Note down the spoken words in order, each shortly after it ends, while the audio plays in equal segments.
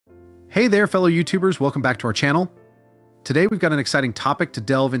Hey there, fellow YouTubers. Welcome back to our channel. Today, we've got an exciting topic to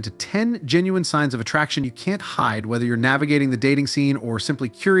delve into 10 genuine signs of attraction you can't hide. Whether you're navigating the dating scene or simply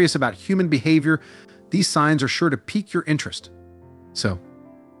curious about human behavior, these signs are sure to pique your interest. So,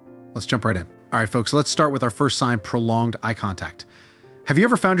 let's jump right in. All right, folks, let's start with our first sign, prolonged eye contact. Have you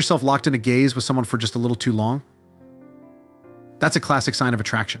ever found yourself locked in a gaze with someone for just a little too long? That's a classic sign of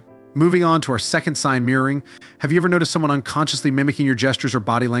attraction. Moving on to our second sign, mirroring. Have you ever noticed someone unconsciously mimicking your gestures or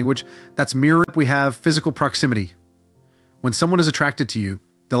body language? That's mirroring. We have physical proximity. When someone is attracted to you,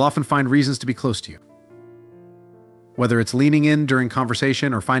 they'll often find reasons to be close to you. Whether it's leaning in during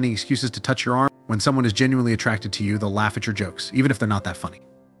conversation or finding excuses to touch your arm, when someone is genuinely attracted to you, they'll laugh at your jokes, even if they're not that funny.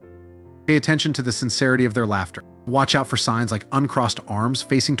 Pay attention to the sincerity of their laughter. Watch out for signs like uncrossed arms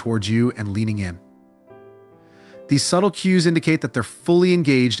facing towards you and leaning in. These subtle cues indicate that they're fully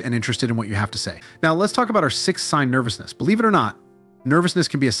engaged and interested in what you have to say. Now, let's talk about our sixth sign, nervousness. Believe it or not, nervousness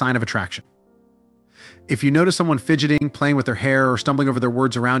can be a sign of attraction. If you notice someone fidgeting, playing with their hair, or stumbling over their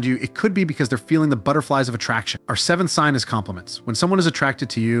words around you, it could be because they're feeling the butterflies of attraction. Our seventh sign is compliments. When someone is attracted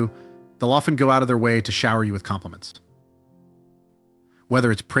to you, they'll often go out of their way to shower you with compliments.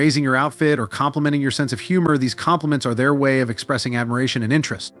 Whether it's praising your outfit or complimenting your sense of humor, these compliments are their way of expressing admiration and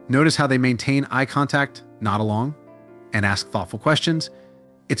interest. Notice how they maintain eye contact, nod along, and ask thoughtful questions.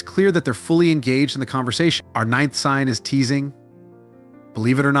 It's clear that they're fully engaged in the conversation. Our ninth sign is teasing.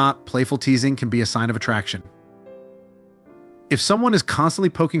 Believe it or not, playful teasing can be a sign of attraction. If someone is constantly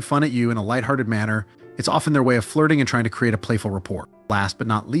poking fun at you in a lighthearted manner, it's often their way of flirting and trying to create a playful rapport. Last but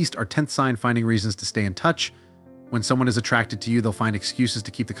not least, our 10th sign, finding reasons to stay in touch. When someone is attracted to you, they'll find excuses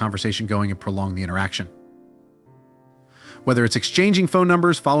to keep the conversation going and prolong the interaction. Whether it's exchanging phone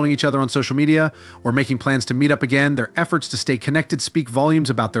numbers, following each other on social media, or making plans to meet up again, their efforts to stay connected speak volumes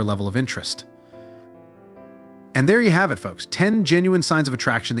about their level of interest. And there you have it, folks. 10 genuine signs of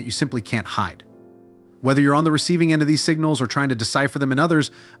attraction that you simply can't hide. Whether you're on the receiving end of these signals or trying to decipher them in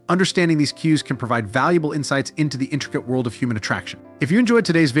others, understanding these cues can provide valuable insights into the intricate world of human attraction. If you enjoyed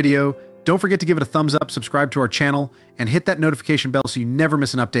today's video, don't forget to give it a thumbs up, subscribe to our channel, and hit that notification bell so you never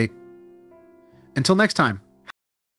miss an update. Until next time.